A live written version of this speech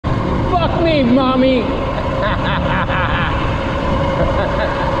Help me, mommy.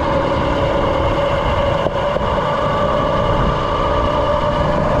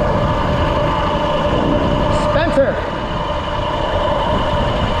 Spencer.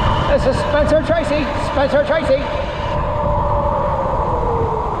 This is Spencer Tracy. Spencer Tracy.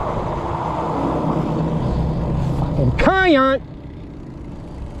 Fucking cunt.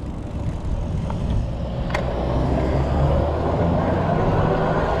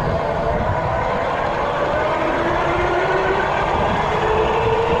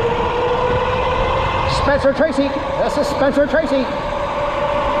 Spencer Tracy. This is Spencer Tracy.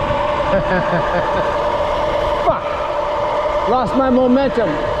 Fuck. Lost my momentum.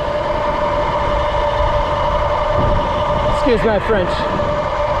 Excuse my French.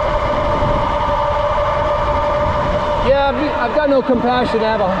 Yeah, I've got no compassion to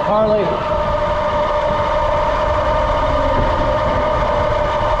have a Harley.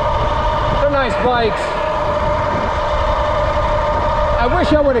 They're nice bikes. I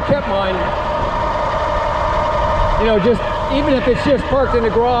wish I would have kept mine. You know, just even if it's just parked in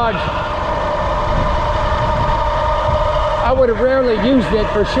the garage, I would have rarely used it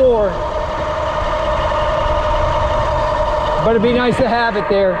for sure. But it'd be nice to have it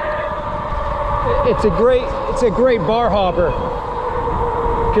there. It's a great bar hopper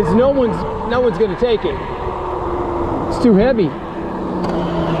because no one's going to take it. It's too heavy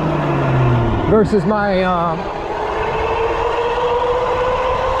versus my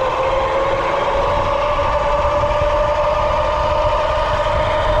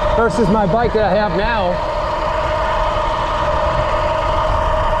bike that I have now.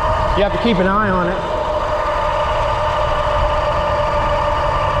 You have to keep an eye on it.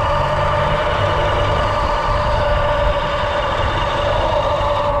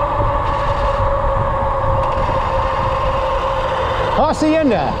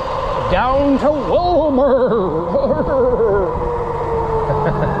 Hacienda, down to Wilmer.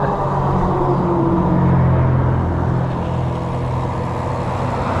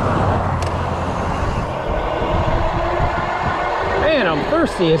 Man, I'm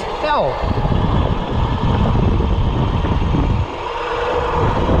thirsty as hell.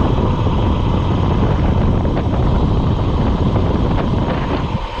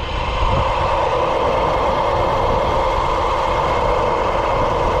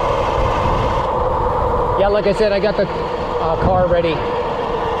 Yeah, like I said, I got the car ready.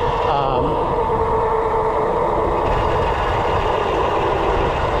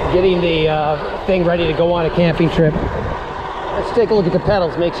 Getting the thing ready to go on a camping trip. Let's take a look at the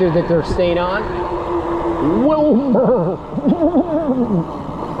pedals, make sure that they're staying on. Wilbur!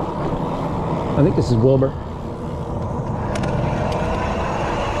 I think this is Wilbur.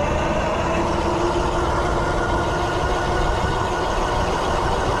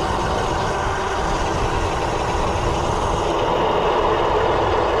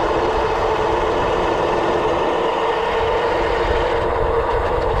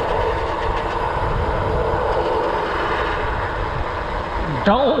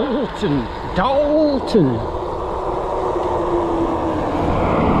 Dalton.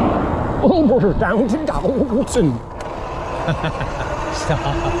 Oh, we're down to Dalton.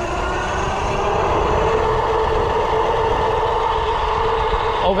 Stop.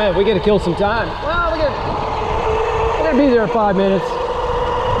 Oh man, we gotta kill some time. Well, we're gonna be there in 5 minutes.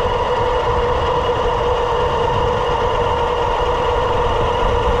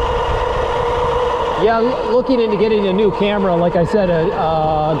 Yeah, looking into getting a new camera, like I said,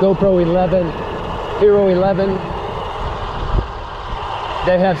 a GoPro 11, Hero 11.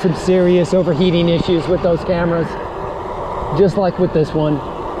 They have some serious overheating issues with those cameras, just like with this one.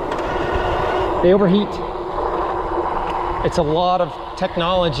 They overheat. It's a lot of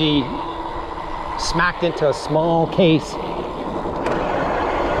technology smacked into a small case.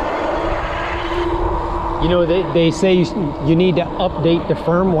 You know, they say you need to update the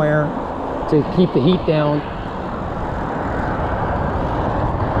firmware to keep the heat down.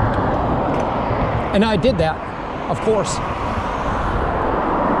 And I did that, of course.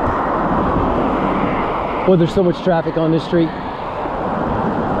 Boy, there's so much traffic on this street.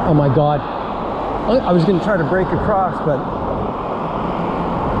 Oh my God. I was gonna try to break across, but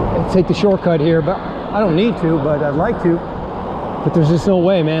I'd take the shortcut here, but I don't need to, but I'd like to. But there's just no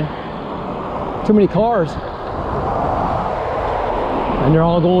way, man. Too many cars. And they're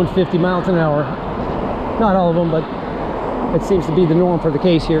all going 50 miles an hour. Not all of them, but it seems to be the norm for the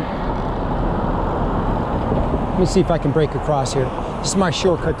case here. Let me see if I can break across here. This is my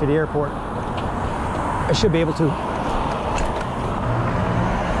shortcut to the airport. I should be able to.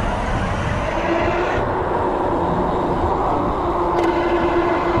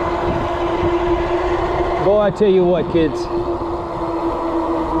 Boy, I tell you what, kids.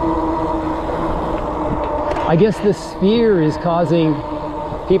 I guess this sphere is causing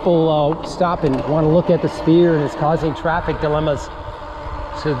people stop and want to look at the sphere, and it's causing traffic dilemmas.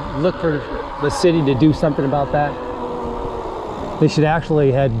 So look for the city to do something about that. They should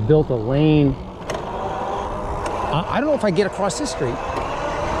actually have built a lane. I don't know if I get across this street.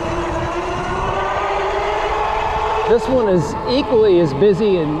 This one is equally as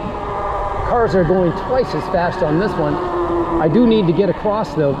busy and cars are going twice as fast on this one. I do need to get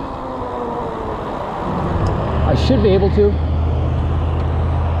across though. I should be able to.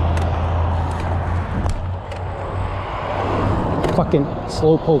 Fucking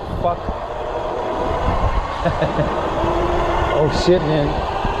slowpoke fuck. Oh shit, man.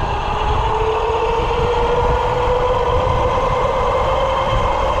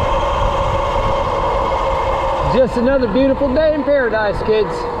 Just another beautiful day in paradise,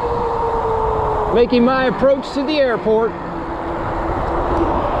 kids. Making my approach to the airport.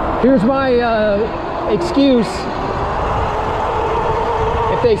 Here's my excuse.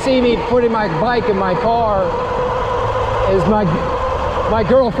 If they see me putting my bike in my car, is my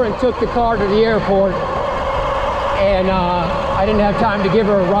girlfriend took the car to the airport, and I didn't have time to give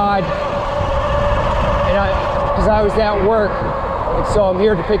her a ride, and because I was at work, and so I'm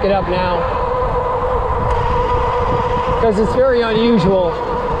here to pick it up now. Because it's very unusual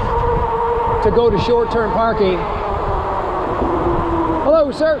to go to short-term parking.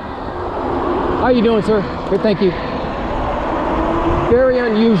 Hello, sir. How you doing, sir? Good, thank you. Very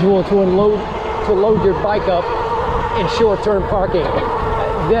unusual to load your bike up in short-term parking.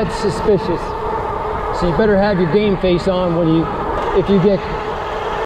 That's suspicious. So you better have your game face on when if you get